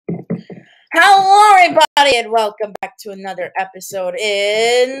everybody, and welcome back to another episode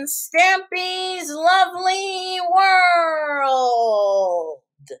in Stampy's Lovely World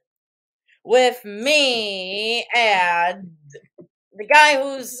with me and the guy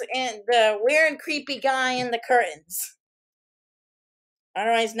who's in the weird, creepy guy in the curtains,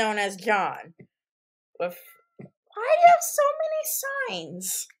 otherwise known as John. Why do you have so many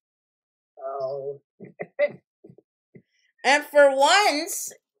signs? Oh. And for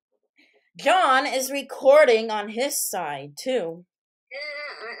once, John is recording on his side too.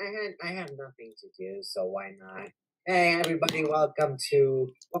 Yeah, I had nothing to do, so why not? Hey, everybody, welcome to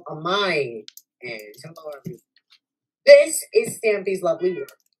my and hello, everyone. This is Stampy's Lovely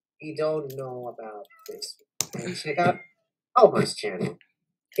World. If you don't know about this, and check out Omar's channel.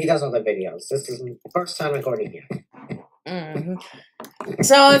 He does all the videos. This is the first time recording here.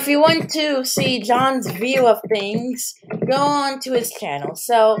 So if you want to see John's view of things, go on to his channel.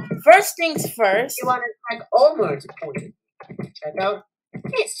 So first things first. You want to check Omar's point? Check out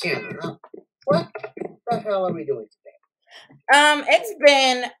his channel. Now, what the hell are we doing today? It's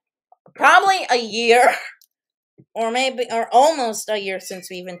been probably a year, or almost a year since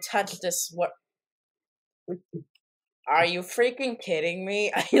we even touched this. Are you freaking kidding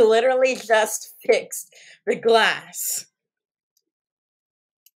me? I literally just fixed the glass.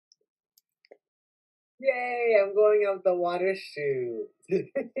 Yay, I'm going up the water chute.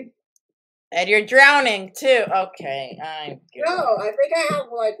 And you're drowning too. Okay, I'm good. No, I think I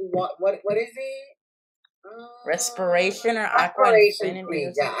have like what is it? Respiration or respiration aqua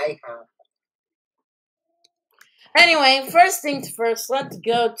free. Yeah, I have. Anyway, first things first, let's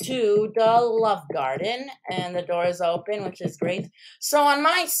go to the love garden. And the door is open, which is great. So on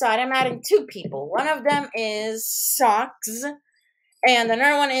my side, I'm adding two people. One of them is Socks, and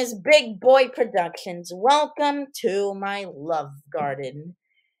another one is Big Boy Productions. Welcome to my love garden.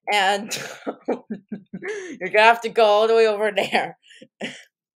 And you're gonna have to go all the way over there.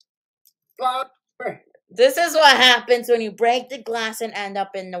 This is what happens when you break the glass and end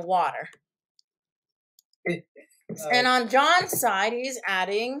up in the water. And on John's side, he's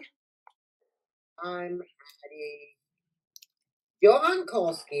adding... I'm adding Johan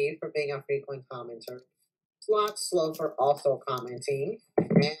Kolsky for being a frequent commenter. Slot Slow for also commenting.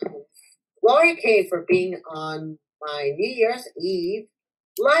 And Lori K for being on my New Year's Eve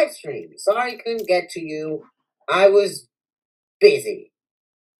live stream. Sorry I couldn't get to you. I was busy.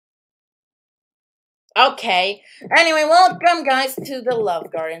 Okay. Anyway, welcome guys to the love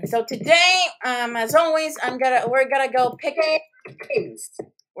garden. So today, as always, we're gonna go pick a dog. Games.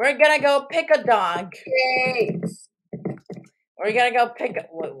 We're gonna go pick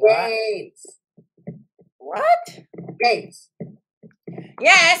a what? Games. What? Games.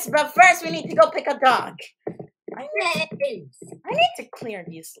 Yes, but first we need to go pick a dog. I need to clear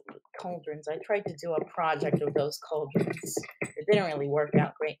these cauldrons. I tried to do a project with those cauldrons. It didn't really work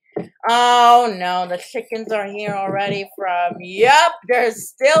out great. Oh no, the chickens are here already from... Yep, there's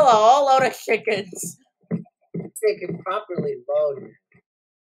still a whole load of chickens. They can properly load.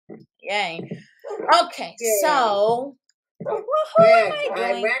 Yay. Okay, so... There were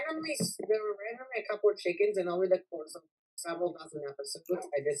randomly a couple of chickens, and over the course of several dozen episodes,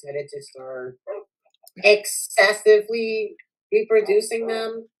 I decided to start excessively reproducing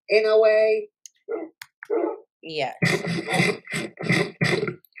them in a way. Yeah.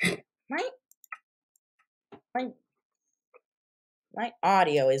 My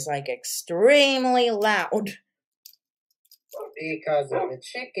audio is like extremely loud. Because of the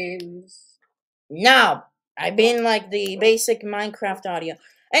chickens. No, I mean like the basic Minecraft audio.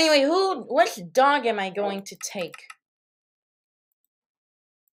 Anyway, which dog am I going to take?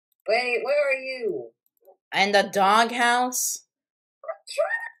 Wait, where are you? In the doghouse? I'm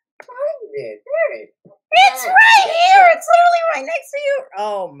trying to find it. It's right here! It's literally right next to you!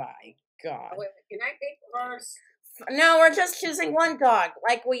 Oh my god. Wait, can I pick first? No, we're just choosing one dog,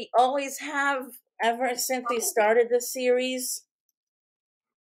 like we always have ever since we started the series.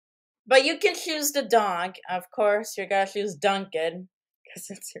 But you can choose the dog, of course. You're gonna choose Duncan, because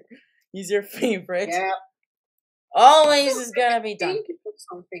he's your favorite. Yeah. Always is gonna be Duncan.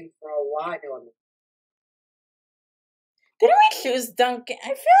 Something for a while. Didn't we choose Duncan? I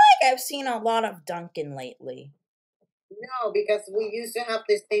feel like I've seen a lot of Duncan lately. No, because we used to have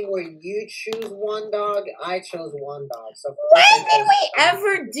this thing where you choose one dog, I chose one dog. So when did we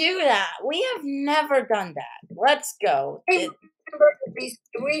ever do that? We have never done that. Let's go. I remember at least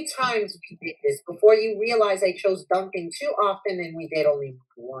 3 times we did this before you realized I chose Duncan too often and we did only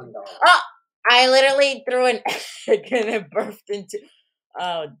one dog. Oh, I literally threw an egg and it birthed into...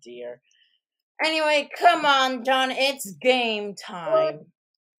 Oh, dear. Anyway, come on, John. It's game time.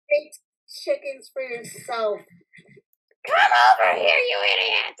 It's chickens for yourself. Come over here, you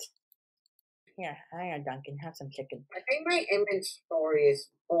idiot! Here, hang on, Duncan. Have some chicken. I think my inventory is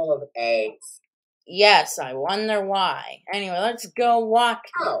full of eggs. Yes, I wonder why. Anyway, let's go walk.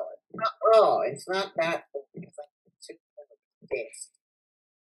 It's not that. It's like this.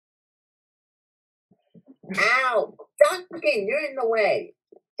 Ow! Duncan, you're in the way.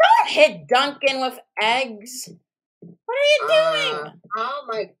 Don't hit Duncan with eggs. What are you doing? How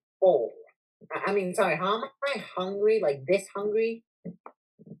am I full? Sorry, how am I hungry? Like this hungry?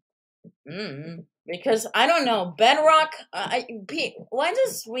 Because I don't know, Bedrock. Pete, why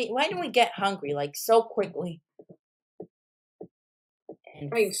do we get hungry like so quickly?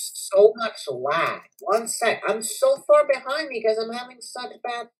 Having so much lag. One sec, I'm so far behind because I'm having such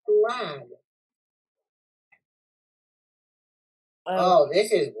bad lag. Oh,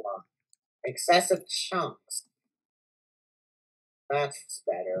 this is one. Excessive chunks. That's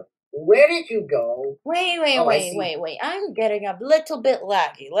better. Where did you go? Wait. I'm getting a little bit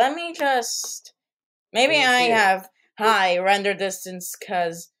laggy. Let me just. Maybe I have high render distance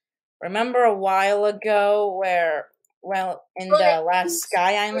because remember a while ago where, well, in the last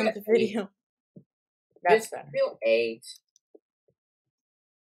Sky Island video. That's better. 8.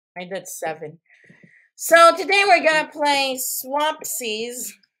 I did 7. So today we're gonna play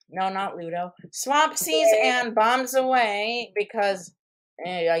Swapsies. No, not Ludo. Swapsies and Bombs Away because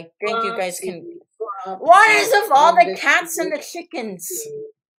I think you guys can. What is of all the cats and the chickens?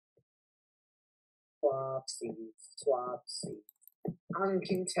 Swapsies.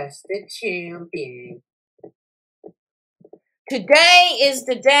 Uncontested champion. Today is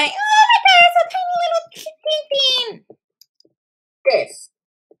the day. Oh my god, it's a tiny little chicken. This.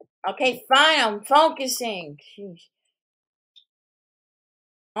 Okay, fine, I'm focusing. Jeez.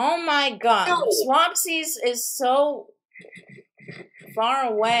 Oh my god, no. Swapsies is so far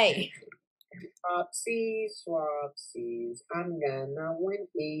away. Swapsies, I'm gonna win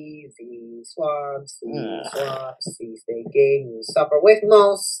easy. Swapsies, they gave you supper with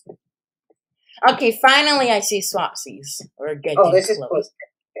most. Okay, finally I see Swapsies. We're getting this close. Is close.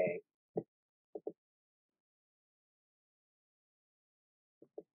 Okay.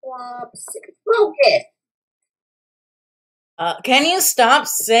 Swapsies, focus. Can you stop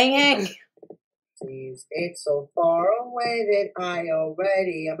singing? It's so far away that I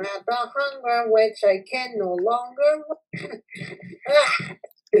already am at the hunger which I can no longer.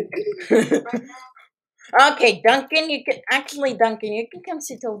 Okay, Duncan, you can come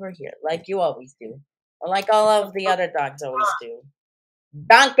sit over here like you always do, or like all of the other dogs always do.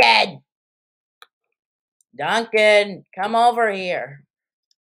 Duncan, come over here.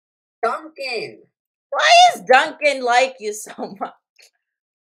 Duncan, why is Duncan like you so much?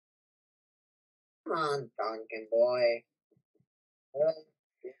 Come on, Duncan boy.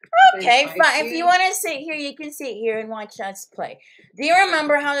 Okay, fine. If you want to sit here, you can sit here and watch us play. Do you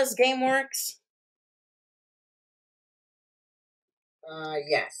remember how this game works?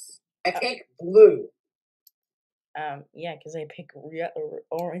 Yes. I pick blue. Yeah, because I pick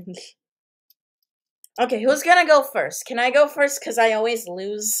orange. Okay, who's gonna go first? Can I go first? Because I always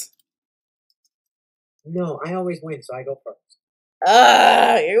lose. No, I always win, so I go first.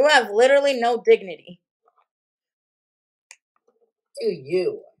 You have literally no dignity. Do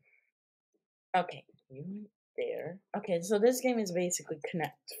you? Okay, you went there. Okay, so this game is basically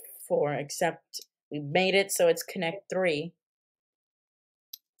Connect 4, except we made it so it's Connect 3.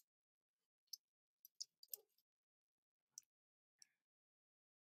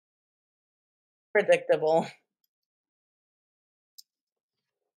 Predictable.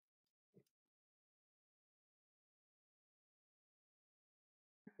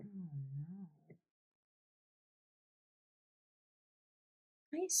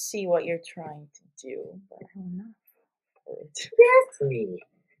 I see what you're trying to do, but I'm not for it. Yes, me.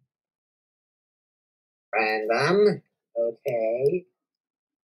 Random. Okay.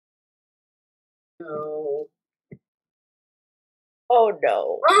 No. Oh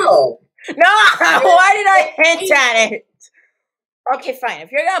no. Oh! No! Why did I hint at it? Okay, fine.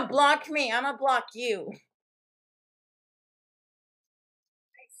 If you're gonna block me, I'm gonna block you.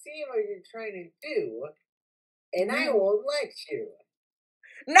 I see what you're trying to do, and I won't let you.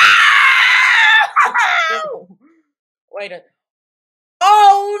 No! Wait a.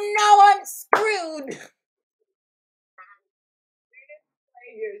 Oh no, I'm screwed.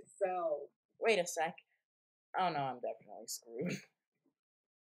 Play yourself. Wait a sec. Oh no, I'm definitely screwed.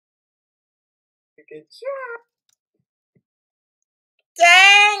 Good job.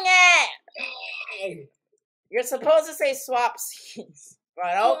 Dang it! You're supposed to say Swapsies,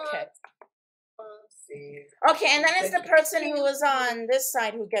 but okay. see. Okay, and then it's the person who is on this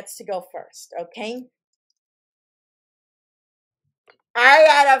side who gets to go first, okay? I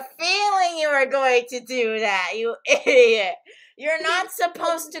had a feeling you were going to do that, you idiot. You're not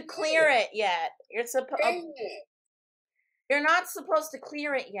supposed to clear it yet. You're not supposed to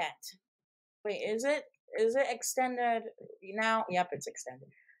clear it yet. Wait, is it extended now? Yep, it's extended.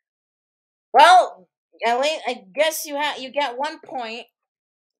 Well, Ellie, I guess you get 1 point.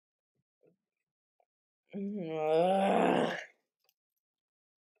 Ugh.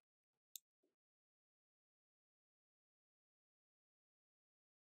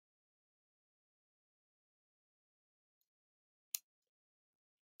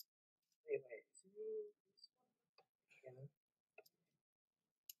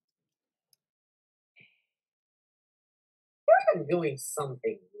 I'm doing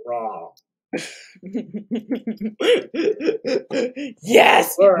something wrong.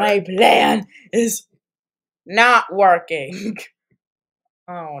 Yes, my plan is not working.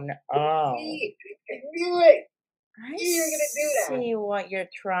 Oh no! Oh, I knew it. I You're gonna do that. see what you're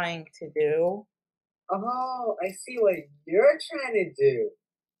trying to do. Oh, I see what you're trying to do.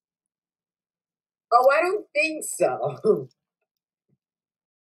 Oh, I don't think so.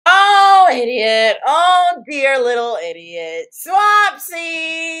 Oh, idiot! Oh, dear little idiot!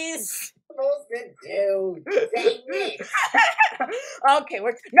 Swapsies! Supposed to do. Dang it. Okay,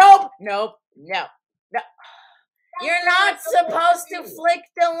 nope. No. You're not supposed to flick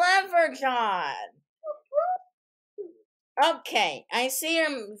the lever, John. Okay, I see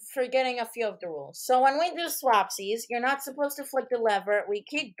you're forgetting a few of the rules. So when we do swapsies, you're not supposed to flick the lever. We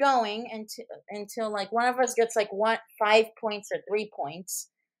keep going until like one of us gets like 5 points or 3 points.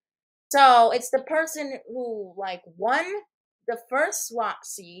 So it's the person who like won the first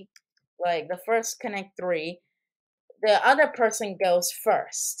swapsy, like the first connect 3. The other person goes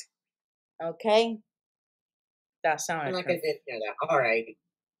first. Okay, that sounded like I did hear that. All right.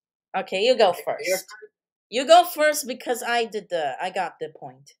 Okay, you go first. You go first because I got the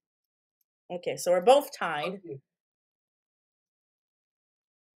point. Okay, so we're both tied.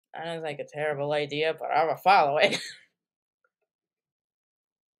 That is like a terrible idea, but I will follow it.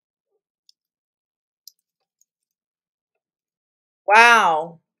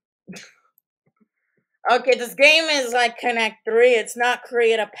 Wow. Okay, this game is like Connect 3. It's not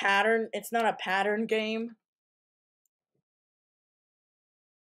create a pattern. It's not a pattern game.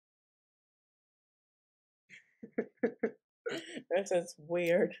 This is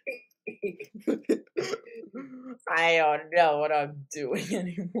weird. I don't know what I'm doing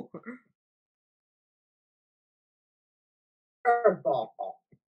anymore. Curveball.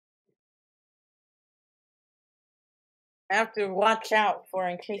 I have to watch out for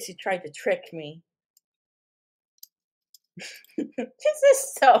in case he tried to trick me. This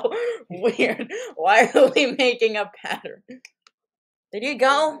is so weird. Why are we making a pattern? Did you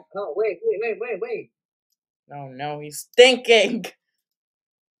go? Oh, wait. Oh no, he's thinking.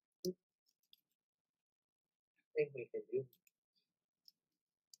 I think we can do.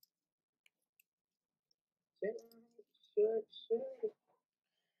 Should.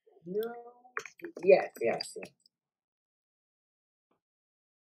 No. Yes.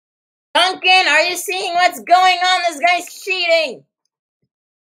 Duncan, are you seeing what's going on? This guy's cheating.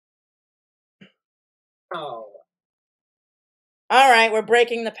 Oh. All right, we're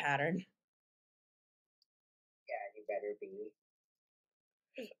breaking the pattern. Yeah, you better be.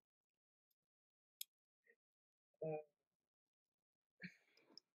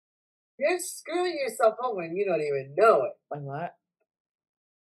 You're screwing yourself over and you don't even know it. Wait, what?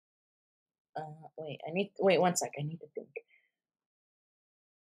 Wait 1 sec. I need to think.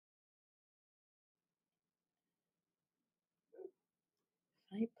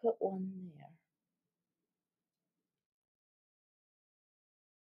 I put one there.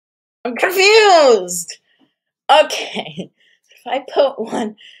 I'm confused. Okay, if I put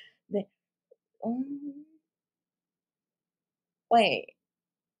one there. Wait.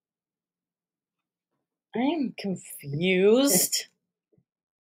 I'm confused.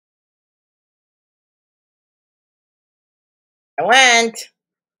 I went.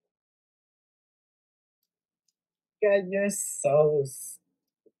 God, you're so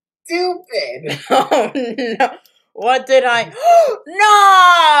stupid. Oh no. What did I? No!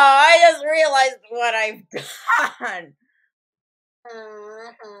 I just realized what I've done.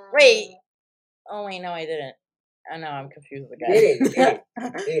 Wait. Oh wait, no, I didn't. Oh no, I'm confused again.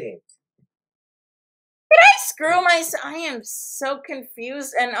 Didn't. Did I screw myself? I am so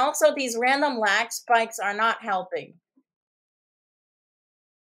confused. And also, these random lag spikes are not helping.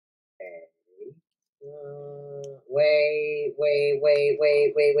 Wait.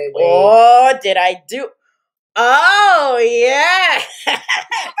 Oh, did I do? Oh, yeah.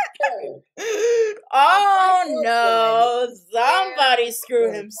 Oh, no. Somebody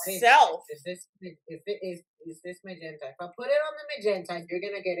screwed himself. Is this magenta? If I put it on the magenta, you're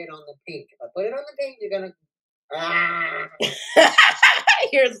gonna get it on the pink. If I put it on the pink, you're gonna. Ah.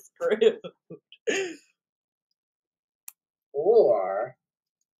 You're screwed. Or.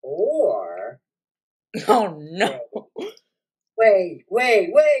 Oh, no. Wait.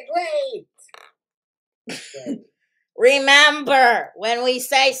 Remember, when we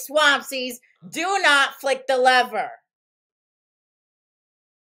say Swampsies, do not flick the lever.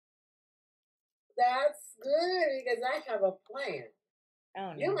 That's good because I have a plan.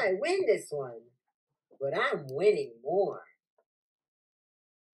 Oh, no. You might win this one, but I'm winning more.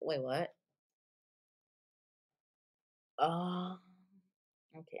 Wait, what? Oh,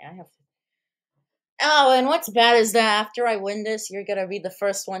 okay, I have to. Oh, and what's bad is that after I win this, you're gonna be the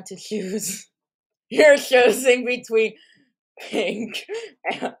first one to choose. You're choosing between pink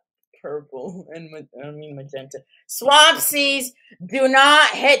and purple and magenta. Swampsies, do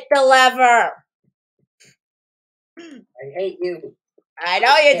not hit the lever. I hate you. I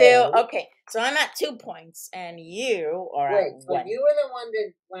know you do. Okay, so I'm at 2 points, and you are at 1. So you were the one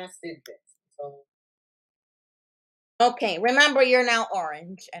that last did this. So. Okay, remember you're now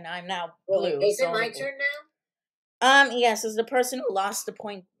orange, and I'm now blue. Is it my turn now? Yes, as the person who lost the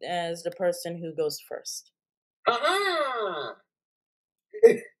point as the person who goes first. Aha!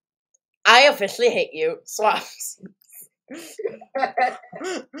 I officially hate you, Swaps.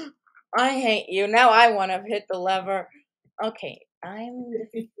 I hate you. Now I want to hit the lever. Okay, I'm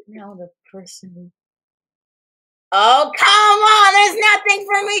now the person who... Oh, come on! There's nothing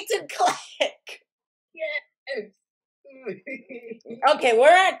for me to click! Yes! Okay, we're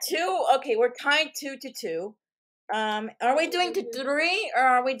at 2. Okay, we're tied 2-2. Are we doing to 3 or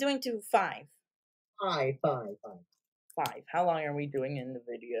are we doing to 5? 5. 5. How long are we doing in the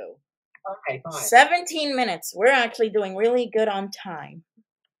video? 5. 17 minutes. We're actually doing really good on time.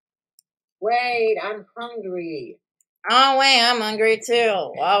 Wait, I'm hungry. Oh, wait, I'm hungry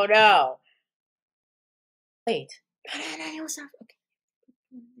too. Oh, no. Wait. Okay.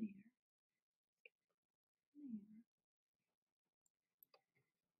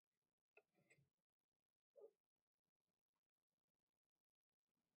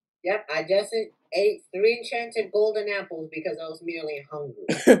 Yep, I just ate 3 enchanted golden apples because I was merely hungry.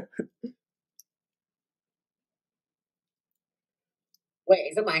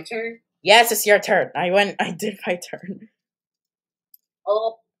 Wait, is it my turn? Yes, it's your turn. I did my turn.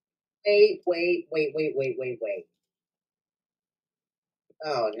 Oh, wait.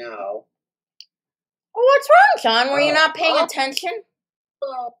 Oh, no. Oh, what's wrong, Sean? Were you not paying attention?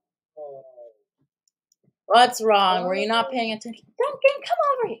 Oh. What's wrong? Were you not paying attention? Duncan, come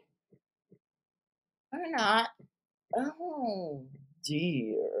over here. Or not. Oh,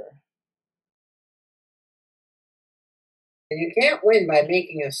 dear. And you can't win by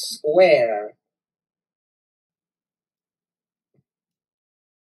making a square.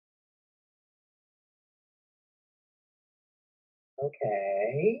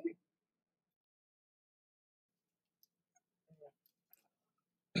 Okay.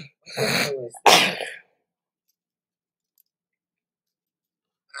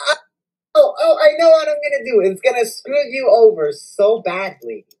 Oh, I know what I'm gonna do. It's gonna screw you over so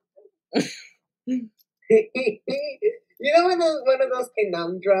badly. You know one of those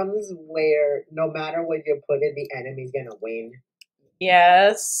conundrums where no matter what you put in, the enemy's gonna win?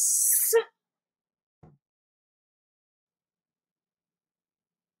 Yes.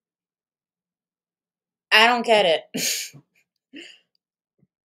 I don't get it.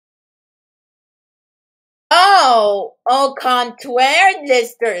 Oh, au contraire,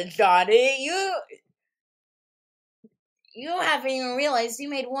 Mr. Johnny. You haven't even realized you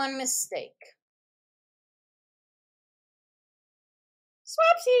made one mistake.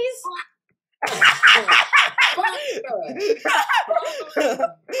 Swapsies.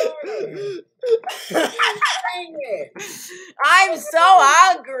 Dang it. I'm so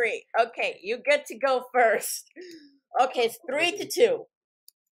hungry. Okay, you get to go first. Okay, it's 3-2.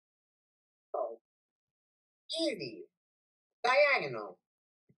 Oh. Easy. Diagonal.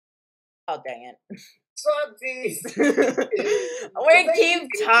 Oh, dang it. Swapsies. We keep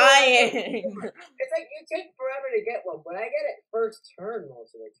tying. It's like you take forever to get one, but I get it first turn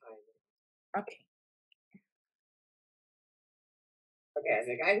most of the time. Okay. Okay, as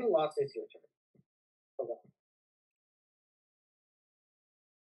the guy who lost, it's your turn. Hold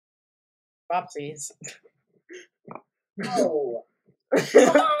on. Swapsies. Oh.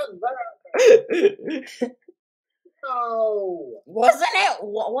 No. Wasn't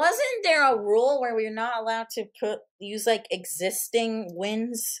there a rule where we're not allowed to use like existing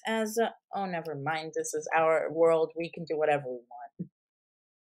wins as a? Oh, never mind. This is our world. We can do whatever we want.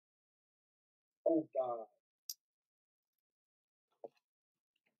 Oh God.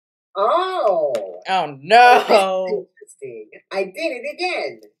 Oh. Oh Oh, no! that's interesting. I did it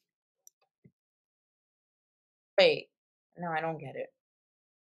again. Wait, no, I don't get it.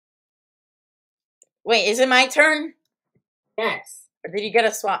 Wait, is it my turn? Yes. Or did you get a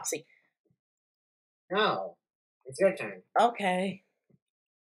swapsy? No. It's your turn. Okay.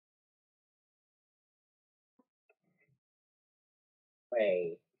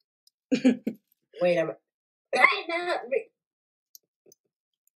 Wait. Wait a minute.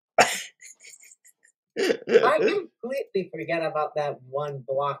 I completely forgot about that one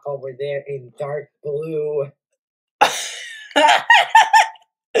block over there in dark blue.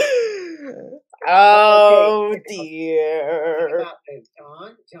 Oh Okay, think dear. about this.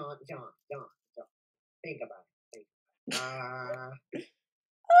 John. Think about it. Oh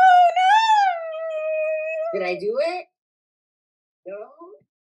Did I do it? No?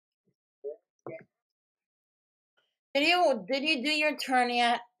 no! Did you do your turn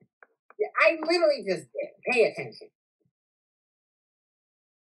yet? Yeah, I literally just did. Pay attention.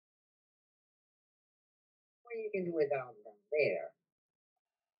 Or you can do it down there.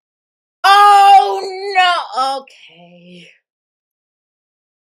 Oh no! Okay.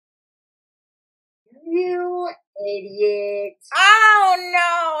 You idiot. Oh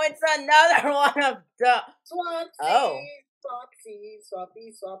no! It's another one of the. Oh. Swapsies.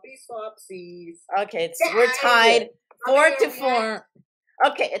 Okay, we're Get tied out of here. 4-4.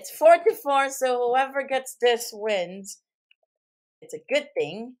 Okay, it's 4-4. So whoever gets this wins. It's a good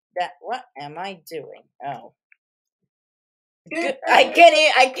thing that. What am I doing? Oh. I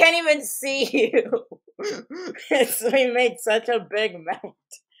can't even see you. We made such a big mount.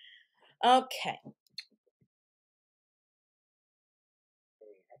 Okay.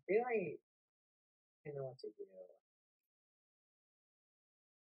 I feel like I know what to do.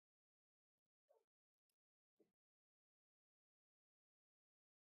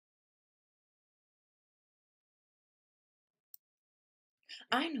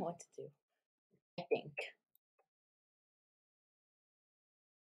 I know what to do. I think.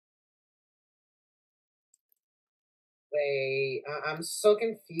 Wait, I'm so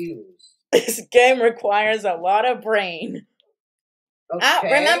confused. This game requires a lot of brain. Okay.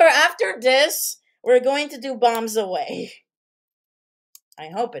 Remember, after this, we're going to do bombs away. I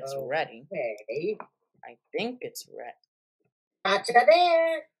hope it's ready. Okay. I think it's ready. Gotcha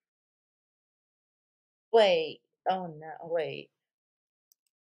there. Wait. Oh no. Wait.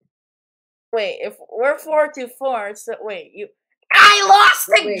 Wait. If we're 4-4, so wait. I lost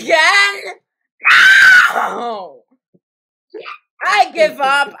again. No! I give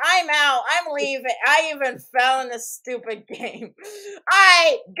up. I'm out. I'm leaving. I even fell in this stupid game.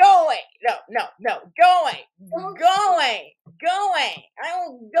 Go away. No. Go away. Go away. Go away. I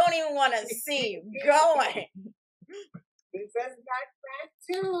don't even want to see you. Go away. This says back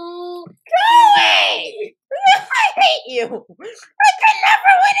too. Go away. I hate you. I can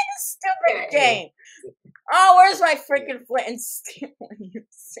never win in this stupid game. Oh, where's my freaking flint and steel?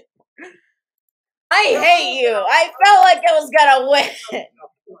 I hate you. I felt like I was gonna win.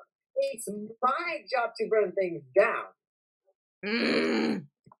 It's my job to burn things down.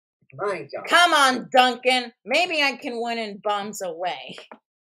 My job. Come on, Duncan. Maybe I can win in bombs away.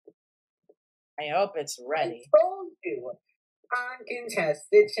 I hope it's ready. I told you.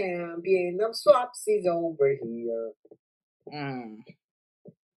 Uncontested champion of swapsies over here.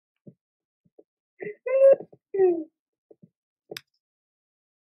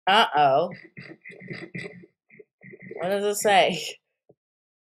 Uh-oh. What does it say?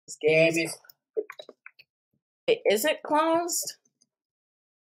 This game is... Wait, is it closed?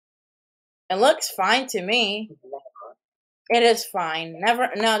 It looks fine to me. It is fine.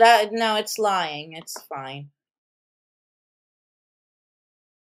 No, it's lying. It's fine.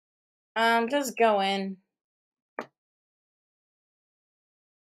 Just go in.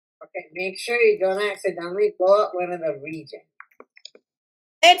 Okay, make sure you don't accidentally blow up one of the regions.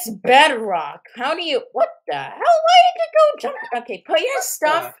 It's bedrock. How do you... What the hell? Why did you go jump... Okay, put your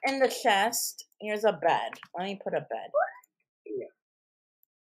stuff in the chest. Here's a bed. Let me put a bed. Yeah.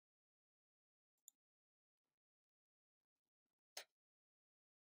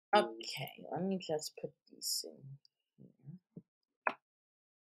 Okay, let me just put these in here.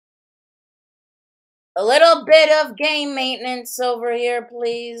 A little bit of game maintenance over here,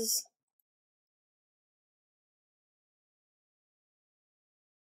 please.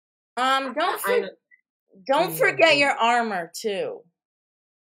 Don't forget your armor, too.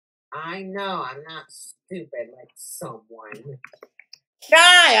 I know, I'm not stupid like someone.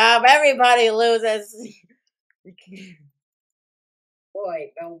 Shut up, everybody loses.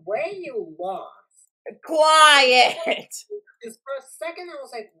 Boy, the way you lost. Quiet. Because for a second I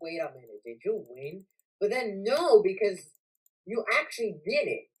was like, wait a minute, did you win? But then no, because you actually did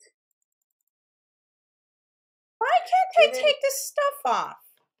it. Why can't they take this stuff off?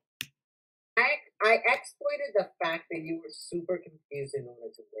 I exploited the fact that you were super confused in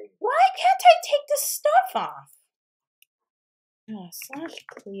order to win. Why can't I take this stuff off? Oh, slash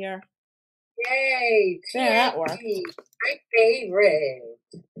clear. Yay! There, that worked. My favorite.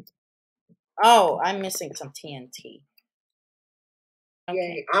 Oh, I'm missing some TNT. Okay.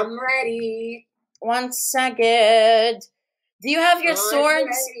 Yay, I'm ready. 1 second. Do you have your I'm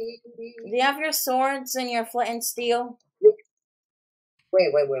swords? Ready. Do you have your swords and your flint and steel?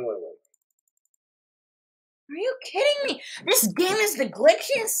 Wait. Are you kidding me? This game is the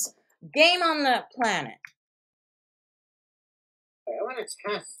glitchiest game on the planet. I want to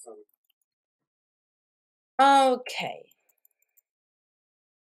test some. Okay.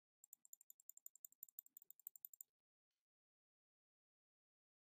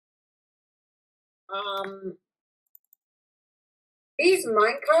 These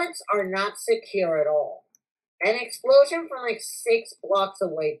minecarts are not secure at all. An explosion from like 6 blocks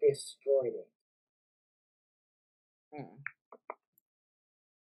away destroyed it.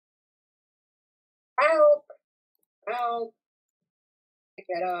 Help! Help! Pick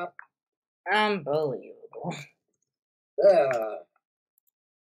it up. Unbelievable. Ugh.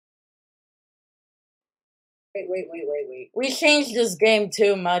 Wait. We changed this game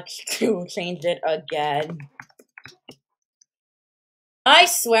too much to change it again. I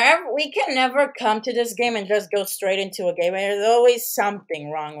swear, we can never come to this game and just go straight into a game. There's always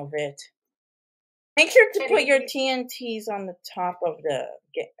something wrong with it. Make sure to put your TNTs on the top of the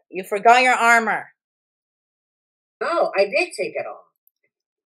game. You forgot your armor. No, I did take it off.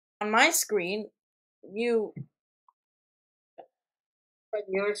 On my screen, you... On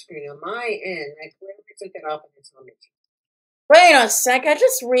your screen, on my end, I clearly took it off and it's on the screen. Wait a sec, I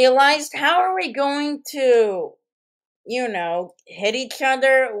just realized, how are we going to, you know, hit each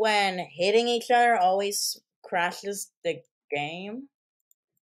other when hitting each other always crashes the game?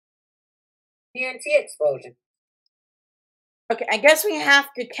 TNT explosion. Okay, I guess we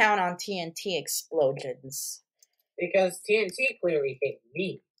have to count on TNT explosions. Because TNT clearly hit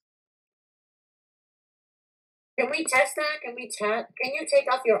me. Can we test that? Can you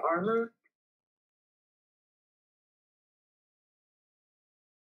take off your armor?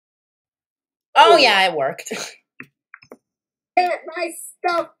 Oh yeah, it worked. Get my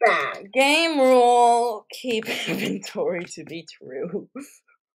stuff back. Game rule, keep inventory to be true.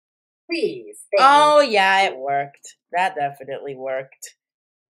 Please. Oh yeah, it worked. That definitely worked.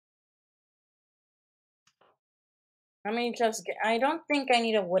 Let me just get, I don't think I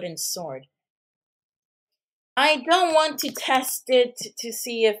need a wooden sword. I don't want to test it to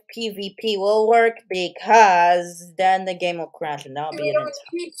see if PvP will work because then the game will crash and that'll be We don't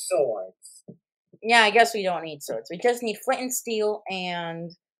need swords. Yeah, I guess we don't need swords. We just need flint and steel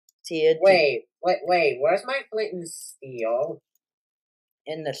and TNT. Wait. Where's my flint and steel?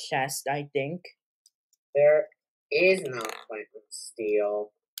 In the chest, I think. There is no flint and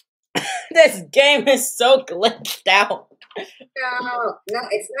steel. This game is so glitched out. No,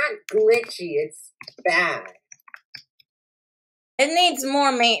 it's not glitchy. It's bad. It needs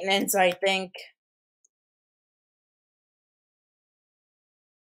more maintenance, I think.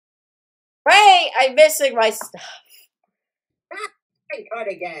 Wait, I'm missing my stuff. I got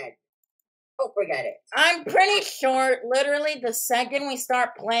again. Don't forget it. I'm pretty sure, literally, the second we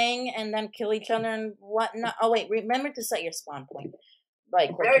start playing and then kill each other and whatnot. Oh, wait, remember to set your spawn point.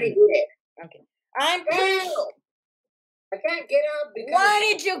 Like, I already did it. Okay. I'm pretty I can't get up because... Why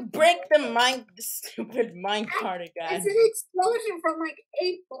did you break the stupid minecart again? It's an explosion from like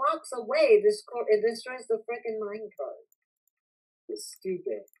 8 blocks away. It destroys the freaking minecart. It's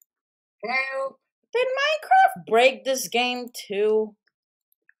stupid. Help! Did Minecraft break this game too?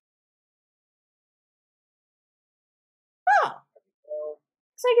 Oh.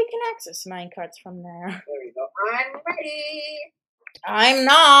 Looks like you can access minecarts from there. There we go. I'm ready! I'm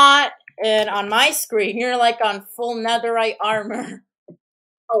not! And on my screen, you're like on full netherite armor.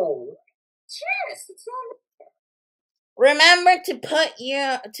 Oh, yes! It's on there. Remember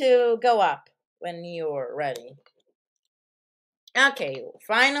to go up when you're ready. Okay,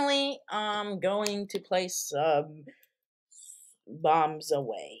 finally, I'm going to place some bombs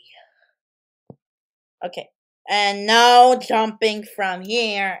away. Okay, and no jumping from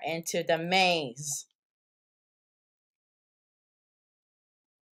here into the maze.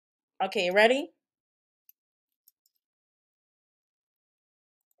 Okay, ready?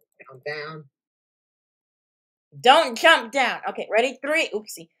 Down. Don't jump down. Okay, ready?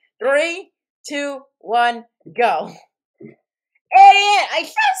 Oopsie. 3, 2, 1, go. Idiot! I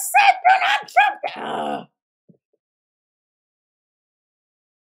just said do not jump down.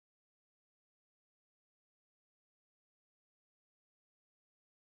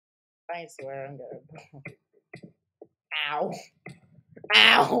 I swear I'm gonna. Ow.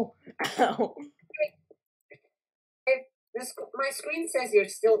 Ow. Ow. My screen says you're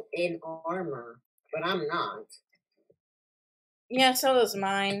still in armor, but I'm not. Yeah, so does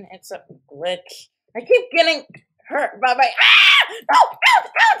mine. It's a glitch. I keep getting hurt by my. Ah! No! Ouch!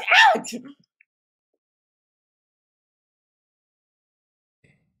 Ouch! Ouch!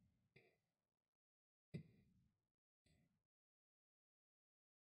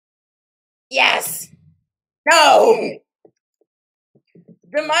 Yes! No!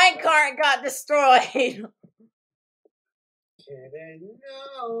 The minecart got destroyed. Should have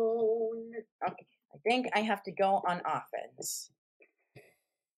known. Okay, I think I have to go on offense.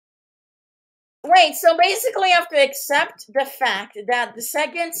 Wait, so basically you have to accept the fact that the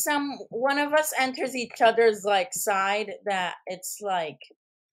second one of us enters each other's like side, that it's like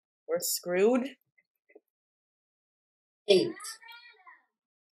we're screwed. 8.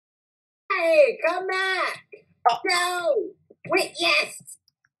 Hey, come back! Oh. No! Wait, yes!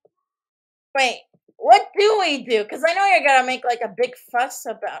 Wait, what do we do? Because I know you're gonna make like a big fuss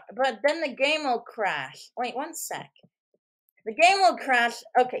about, but then the game will crash. Wait, one sec. The game will crash.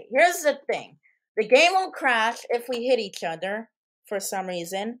 Okay, here's the thing. The game will crash if we hit each other for some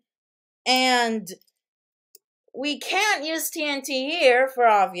reason. And we can't use TNT here for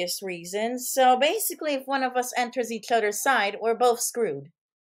obvious reasons. So basically, if one of us enters each other's side, we're both screwed.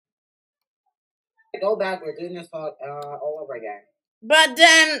 Go back, we're doing this all over again. But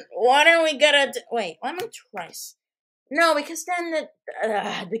then, what are we gonna do? Wait, let me try. No, because then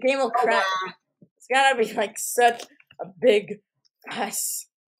the game will crash. It's gotta be like such a big fuss.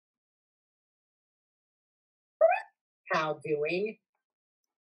 How doing?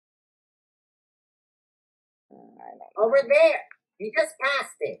 I don't know. Over there. You just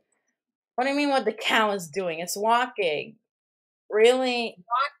passed it. What do you mean what the cow is doing? It's walking. Really?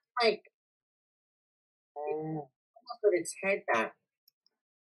 Not like almost with its head back.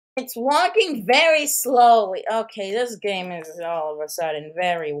 It's walking very slowly. Okay, this game is all of a sudden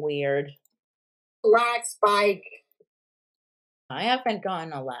very weird. Lag spike. I haven't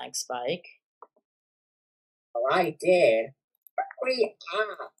gotten a lag spike. Oh, I did. Hurry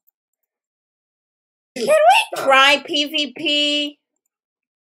up. Can we try PvP?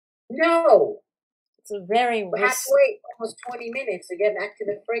 No. It's a very We have to wait almost 20 minutes to get back to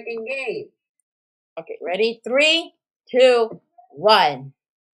the freaking game. Okay, ready? 3, 2, 1.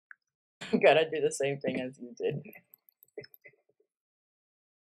 I'm gonna do the same thing as you did.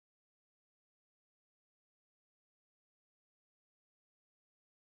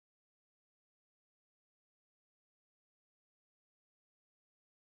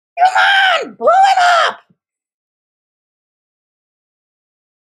 Come on! Blow it up!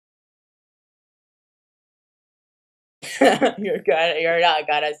 You're not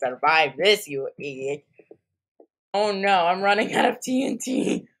gonna survive this, you idiot. Oh no, I'm running out of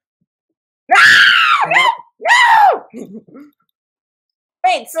TNT. No!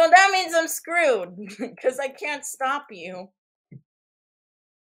 Wait, so that means I'm screwed because I can't stop you.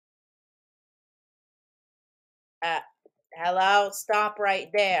 Hello, stop right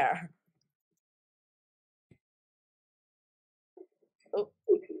there.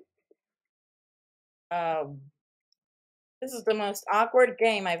 Oh. This is the most awkward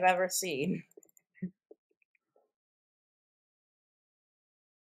game I've ever seen.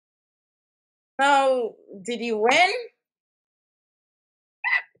 So, did you win?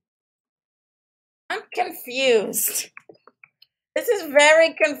 I'm confused. This is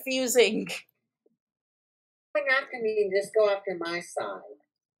very confusing. Going after me and just go after my side.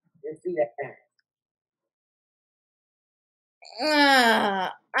 Just do that.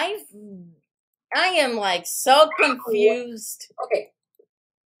 I am like so confused. Okay,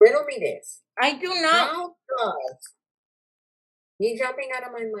 riddle me this. I do not. How does me jumping out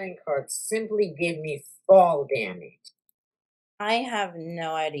of my minecart simply give me fall damage? I have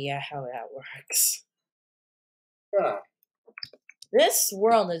no idea how that works. This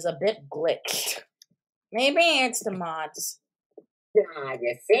world is a bit glitched. Maybe it's the mods. You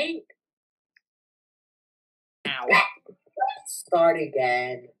think? Ow. Start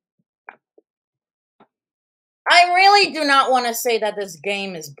again. I really do not want to say that this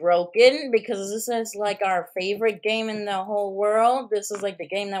game is broken because this is like our favorite game in the whole world. This is like the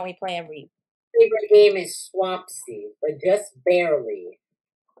game that we play every. Favorite game is Swapsy, but just barely.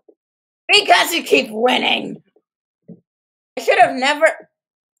 Because you keep winning. I should have never.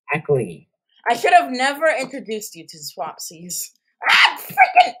 Exactly. I should have never introduced you to Swapsies. Ah,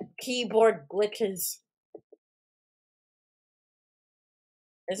 freaking keyboard glitches.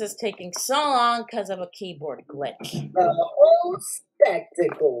 This is taking so long because of a keyboard glitch. The whole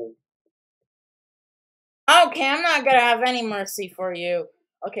spectacle. Okay, I'm not gonna have any mercy for you.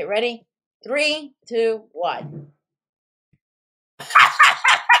 Okay, ready? 3, 2, 1.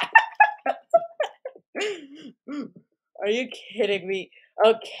 Are you kidding me?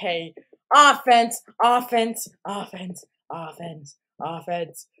 Okay. Offense, offense, offense, offense,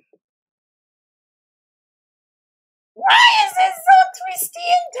 offense. Why is this so twisty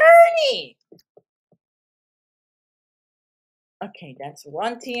and turny? Okay, that's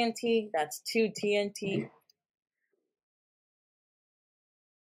 1 TNT. That's 2 TNT.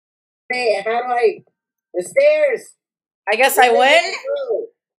 Hey, how do I? The stairs. I guess I win.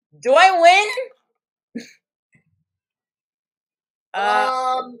 Do I win?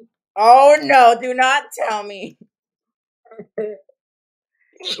 Oh no! Do not tell me. The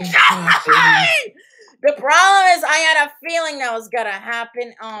problem is, I had a feeling that was gonna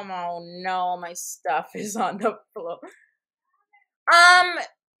happen. Oh no! My stuff is on the floor.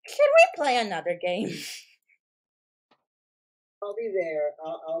 Should we play another game? I'll be there.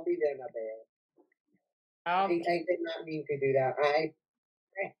 I'll be there, not there. I did not mean to do that. I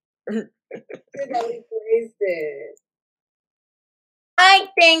accidentally placed it. I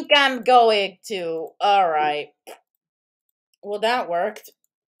think I'm going to. All right. Well, that worked.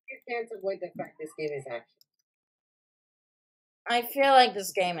 You can't avoid the fact this game is action. I feel like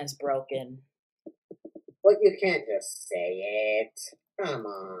this game is broken. But you can't just say it. Come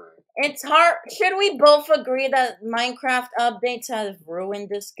on. It's hard. Should we both agree that Minecraft updates have ruined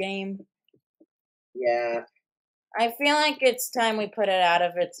this game? Yeah. I feel like it's time we put it out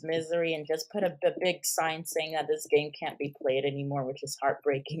of its misery and just put a big sign saying that this game can't be played anymore, which is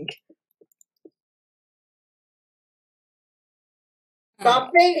heartbreaking.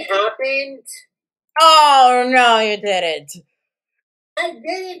 Something happened. Oh, no, you didn't. I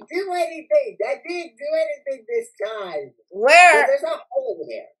didn't do anything. I didn't do anything this time. Where? There's a hole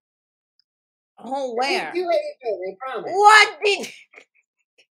there. Oh, where? I didn't do anything, I promise. What did...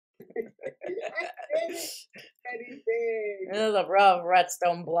 I didn't do anything. This is a row of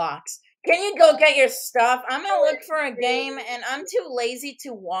redstone blocks. Can you go get your stuff? I'm gonna look for a game, and I'm too lazy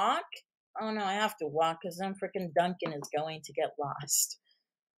to walk. Oh no, I have to walk because then freaking Duncan is going to get lost.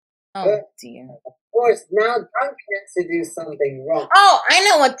 Oh dear. Of course, now Duncan has to do something wrong. Oh, I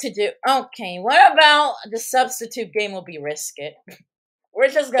know what to do. Okay, what about the substitute game will be Risk It? We're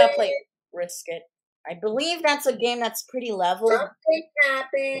just gonna play Risk It. I believe that's a game that's pretty leveled. Something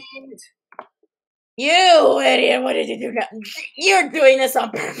happened. You idiot, what did you do now? You're doing this on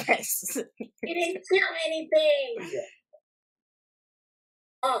purpose. You didn't do anything.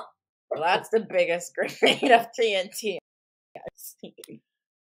 Oh. Well, that's the biggest grenade of TNT I've seen.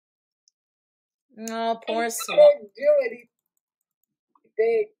 No, poor Swamp. I didn't do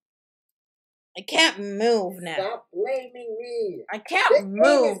anything. I can't move now. Stop blaming me. I can't this move.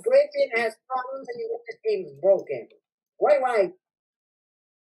 This game is glitching, has problems, and you know this game is broken. Why?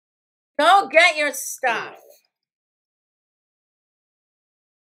 Go get your stuff.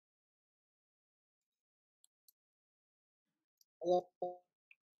 Hello?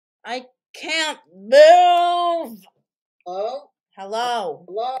 I can't move. Hello? Hello?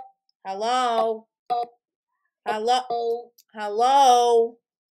 Hello? Hello? Hello? Hello?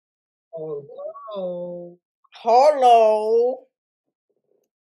 Hello? Hello?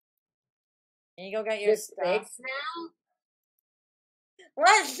 Can you go get your stuff? Fixed now?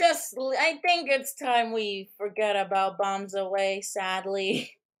 Let's just, I think it's time we forget about Bombs Away,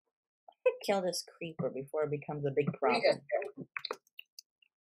 sadly. Kill this creeper before it becomes a big problem.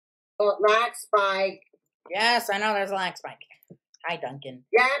 Oh, lag spike. Yes, I know there's a lag spike. Hi, Duncan.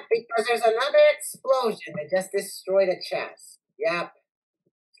 Yeah, because there's another explosion that just destroyed a chest. Yep.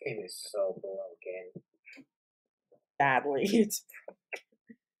 This game is so broken. Sadly, it's broken.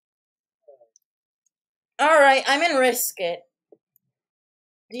 Alright, I'm in Risk It.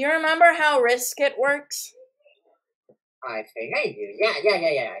 Do you remember how Risk It works? I think I do. Yeah.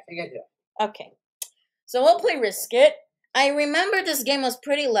 I think I do. Okay. So we'll play Risk It. I remember this game was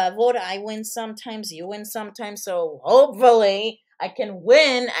pretty leveled. I win sometimes, you win sometimes. So hopefully I can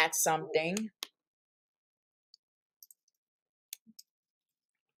win at something.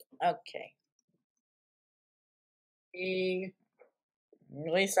 Okay. Ding.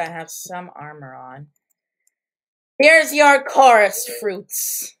 At least I have some armor on. Here's your chorus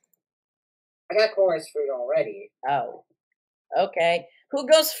fruits. I got chorus fruit already. Oh. Okay. Who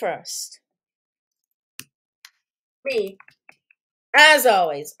goes first? Me. As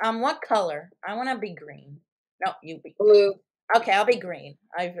always. What color? I want to be green. No, you be Blue. Okay, I'll be green.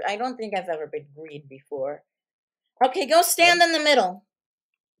 I don't think I've ever been green before. Okay, go stand in the middle.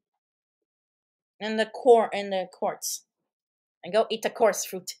 In the courts. And go eat the course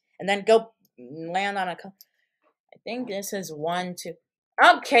fruit. And then go land on a I think this is 1, 2.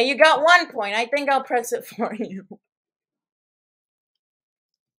 Okay, you got 1 point. I think I'll press it for you.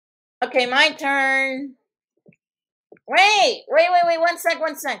 Okay, my turn. Wait. 1 sec.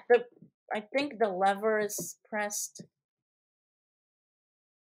 I think the lever is pressed.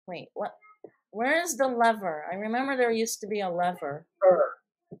 Wait, what? Where is the lever? I remember there used to be a lever.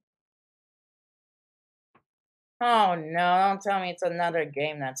 Oh no, don't tell me it's another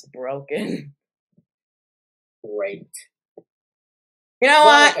game that's broken. Great. You know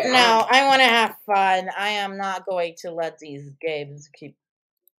what? Okay, No, I want to have fun. I am not going to let these games keep...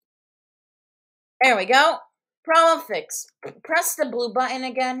 There we go. Problem fix. Press the blue button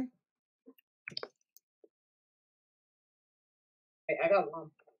again. I got 1.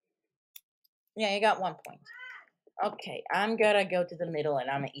 Yeah, you got 1 point. Okay, I'm gonna go to the middle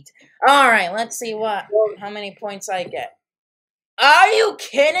and I'm gonna eat. Alright, let's see how many points I get. Are you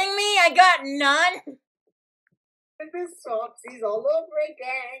kidding me? I got none? This Foxy's all over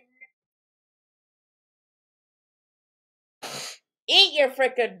again. Eat your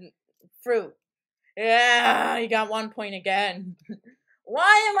frickin' fruit. Yeah, you got 1 point again.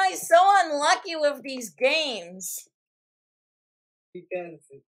 Why am I so unlucky with these games? Because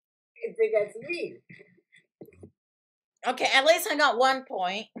it's against me. Okay, at least I got 1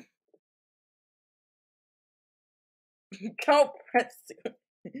 point. Go press it.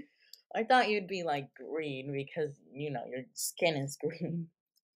 I thought you'd be like green because, you know, your skin is green.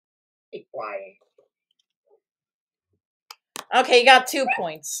 Be quiet. Okay, you got 2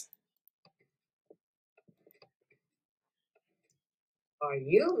 points. Are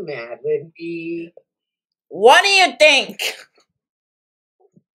you mad with me? What do you think?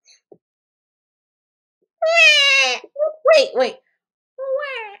 Wait.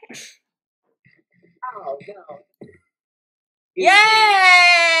 Oh, no. Yay!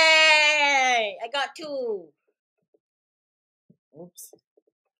 I got 2. Oops.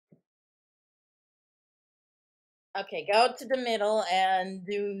 Okay, go to the middle and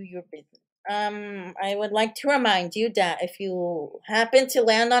do your business. I would like to remind you that if you happen to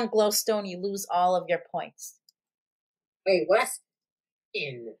land on glowstone, you lose all of your points. Wait, what's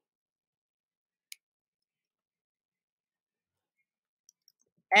in?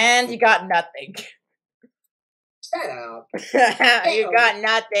 And you got nothing. Shut up. You got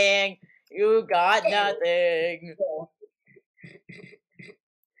nothing. You got nothing.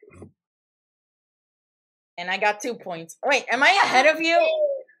 And I got 2 points. Wait, am I ahead of you?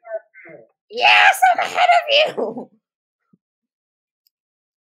 Yes, I'm ahead of you.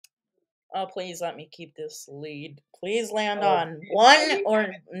 Oh, please let me keep this lead. Please land on 1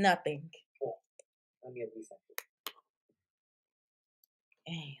 or nothing. Let me reset.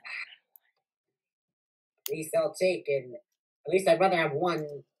 At least I'll take it. At least I'd rather have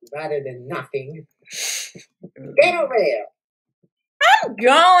 1 rather than nothing. Get over there. I'm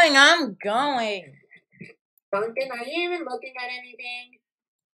going. Duncan, are you even looking at anything?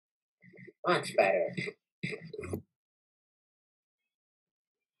 Much better.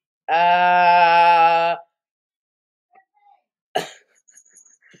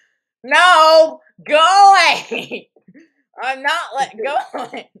 No, go away. I'm not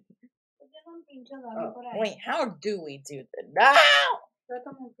going. Oh, wait, how do we do this? No. Yo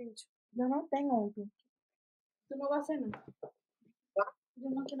no tengo un pincho. Tú no vas a hacer nada. Yo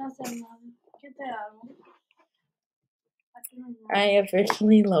no quiero hacer nada. ¿Qué te hago? Aquí no hay nada. I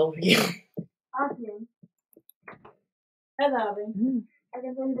officially love you. ¿A quién? ¿A David? ¿A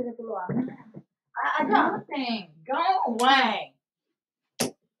quién te dice que tú lo hagas? Nothing. Go away.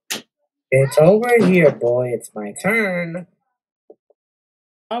 It's over here, boy. It's my turn.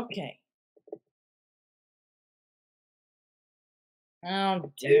 Okay.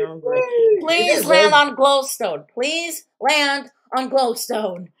 Oh dear. Please land on glowstone. Please land on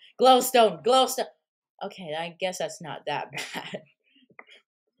glowstone. Glowstone. Okay, I guess that's not that bad.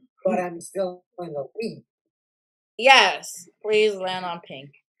 But I'm still in the lead. Yes, please land on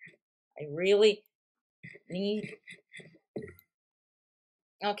pink. I really need...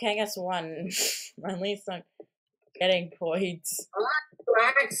 Okay, I guess 1. At least I'm getting points.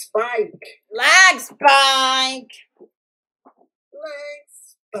 Lag spike. Lag spike! blank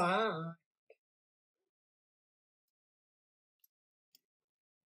spot.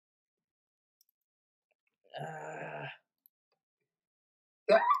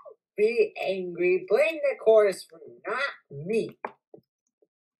 Don't be angry. Blame the chorus for not me.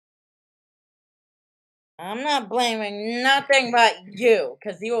 I'm not blaming nothing but you,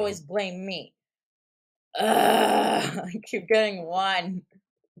 because you always blame me. I keep getting one.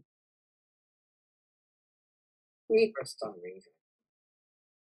 Me for some reason.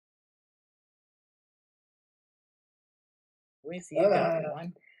 At least you got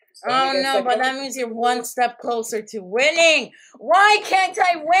one. So I Oh guess no, but that means you're one step closer to winning. Why can't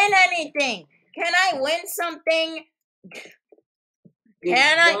I win anything? Can I win something?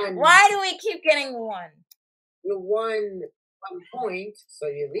 Can I? Why do we keep getting one? You won 1 point, so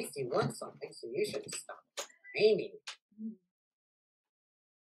at least you won something, so you should stop aiming.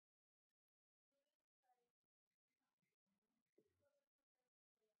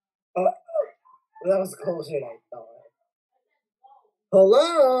 Oh, that was closer than I thought.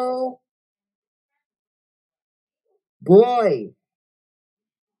 Hello? Boy.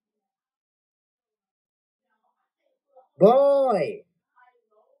 Boy.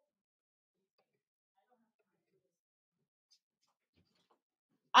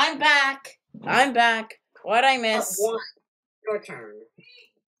 I'm back. I'm back. What'd I miss? Your turn.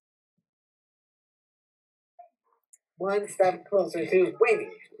 1 step closer to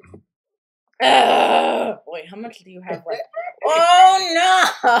winning. Wait, how much do you have left? Oh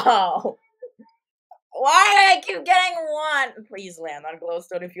no! Why do I keep getting one? Please land on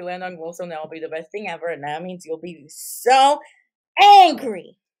glowstone. If you land on glowstone, that'll be the best thing ever, and that means you'll be so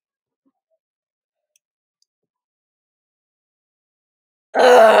angry. One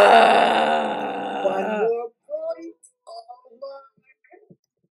more point. Oh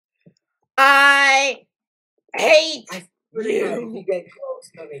my. I hate If you. you get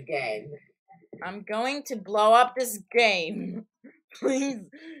glowstone again. I'm going to blow up this game. Please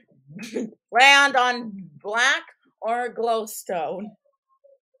land on black or glowstone.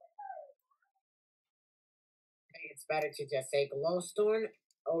 It's better to just say glowstone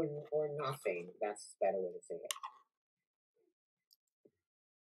or nothing. That's a better way to say it.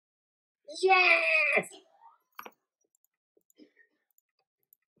 Yes!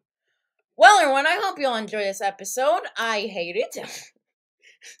 Well, everyone, I hope you'll enjoy this episode. I hate it.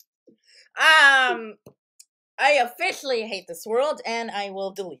 I officially hate this world, and I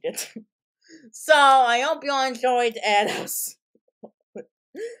will delete it. So, I hope you all enjoyed, and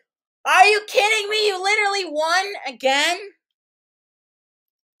are you kidding me? You literally won again?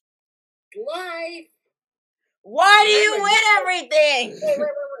 Life! Why do you win everything? Wait.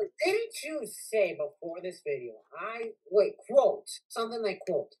 Didn't you say before this video, quote, something like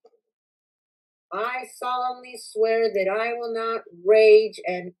quote, I solemnly swear that I will not rage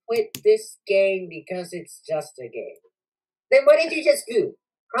and quit this game because it's just a game. Then what did you just do?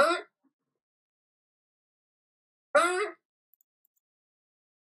 Huh? Huh?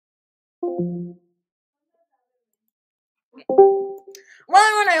 Well,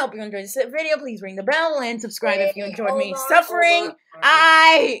 everyone, I hope you enjoyed this video. Please ring the bell and subscribe if you enjoyed me suffering.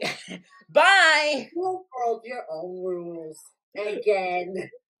 Bye. You broke your own rules again.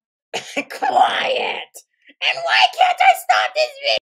 Quiet. And why can't I stop this video?